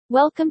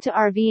Welcome to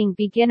RVing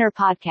Beginner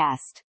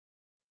Podcast.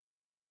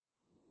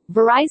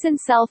 Verizon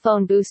Cell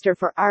Phone Booster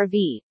for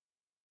RV.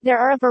 There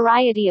are a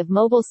variety of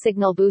mobile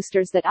signal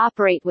boosters that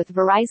operate with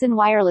Verizon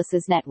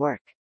Wireless's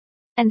network.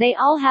 And they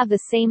all have the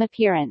same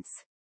appearance.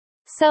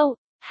 So,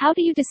 how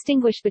do you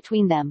distinguish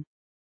between them?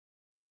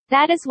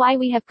 That is why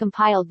we have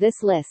compiled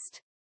this list.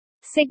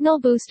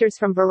 Signal boosters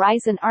from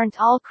Verizon aren't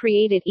all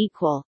created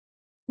equal.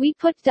 We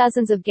put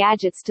dozens of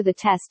gadgets to the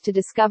test to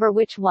discover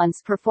which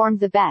ones performed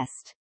the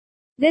best.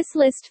 This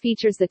list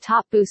features the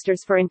top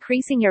boosters for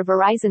increasing your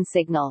Verizon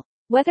signal,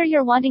 whether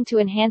you're wanting to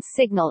enhance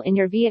signal in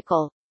your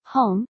vehicle,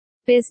 home,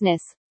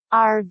 business,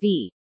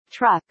 RV,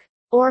 truck,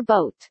 or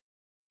boat.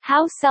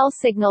 How cell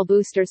signal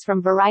boosters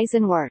from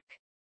Verizon work.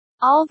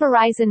 All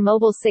Verizon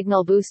mobile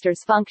signal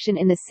boosters function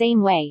in the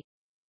same way.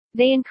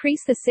 They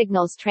increase the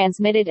signals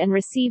transmitted and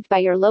received by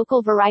your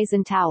local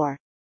Verizon tower.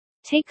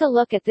 Take a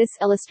look at this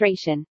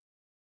illustration.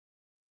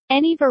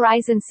 Any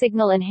Verizon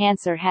signal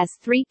enhancer has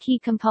three key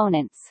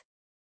components.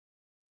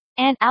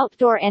 An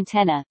outdoor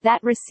antenna,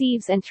 that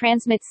receives and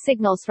transmits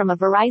signals from a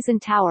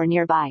Verizon tower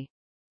nearby.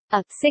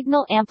 A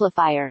signal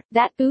amplifier,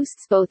 that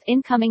boosts both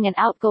incoming and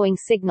outgoing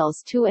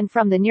signals to and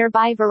from the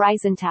nearby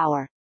Verizon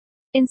tower.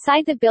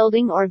 Inside the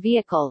building or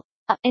vehicle,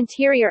 an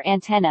interior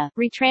antenna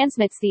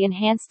retransmits the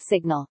enhanced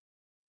signal.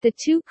 The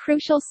two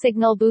crucial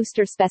signal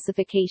booster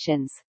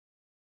specifications.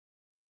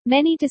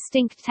 Many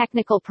distinct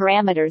technical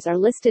parameters are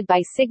listed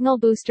by signal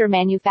booster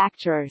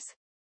manufacturers.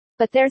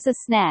 But there's a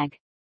snag.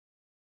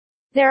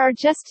 There are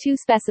just two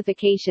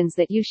specifications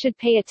that you should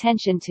pay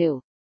attention to.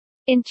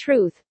 In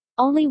truth,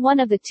 only one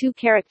of the two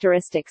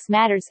characteristics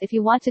matters if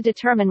you want to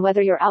determine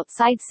whether your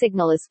outside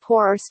signal is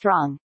poor or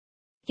strong.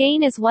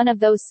 Gain is one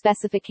of those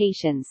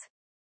specifications.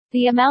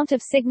 The amount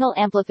of signal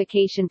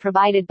amplification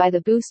provided by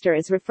the booster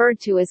is referred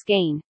to as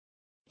gain.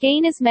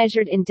 Gain is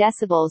measured in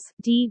decibels,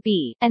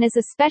 dB, and is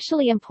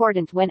especially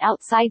important when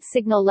outside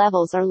signal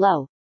levels are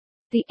low.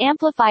 The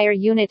amplifier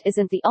unit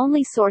isn't the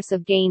only source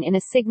of gain in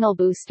a signal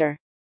booster.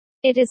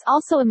 It is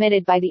also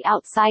emitted by the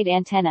outside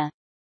antenna.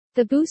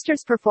 The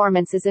booster's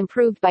performance is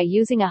improved by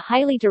using a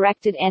highly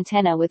directed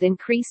antenna with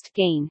increased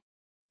gain.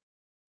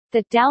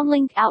 The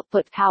downlink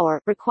output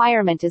power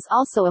requirement is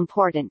also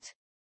important.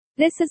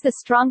 This is the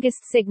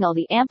strongest signal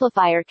the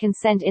amplifier can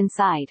send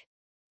inside.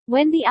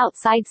 When the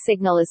outside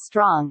signal is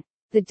strong,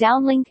 the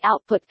downlink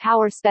output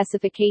power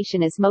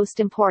specification is most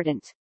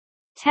important.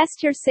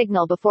 Test your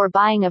signal before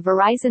buying a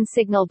Verizon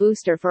signal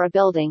booster for a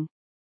building.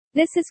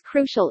 This is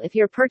crucial if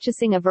you're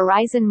purchasing a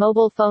Verizon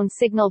mobile phone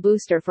signal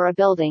booster for a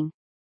building.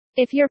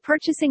 If you're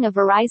purchasing a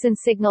Verizon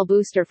signal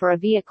booster for a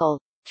vehicle,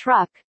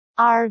 truck,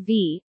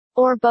 RV,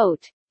 or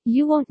boat,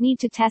 you won't need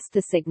to test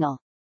the signal.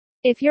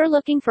 If you're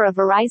looking for a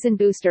Verizon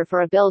booster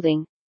for a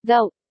building,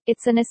 though,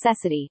 it's a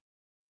necessity.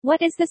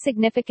 What is the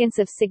significance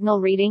of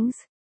signal readings?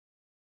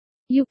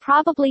 You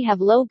probably have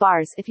low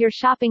bars if you're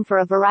shopping for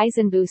a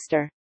Verizon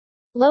booster.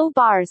 Low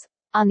bars,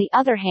 on the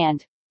other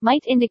hand,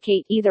 might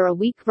indicate either a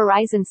weak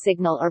Verizon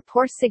signal or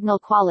poor signal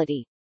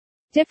quality.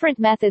 Different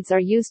methods are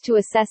used to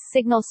assess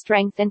signal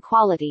strength and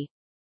quality.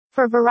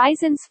 For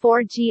Verizon's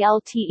 4G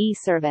LTE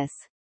service,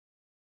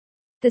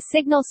 the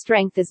signal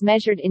strength is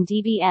measured in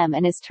dBm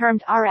and is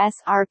termed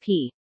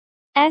RSRP.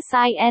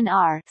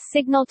 SINR,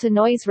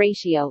 signal-to-noise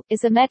ratio,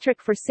 is a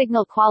metric for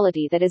signal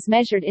quality that is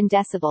measured in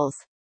decibels.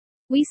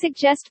 We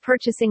suggest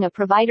purchasing a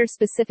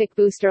provider-specific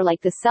booster like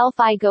the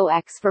Cell-Fi Go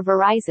X for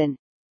Verizon.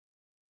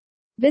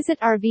 Visit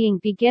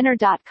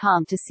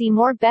RVingBeginner.com to see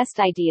more best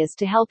ideas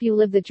to help you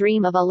live the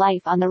dream of a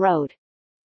life on the road.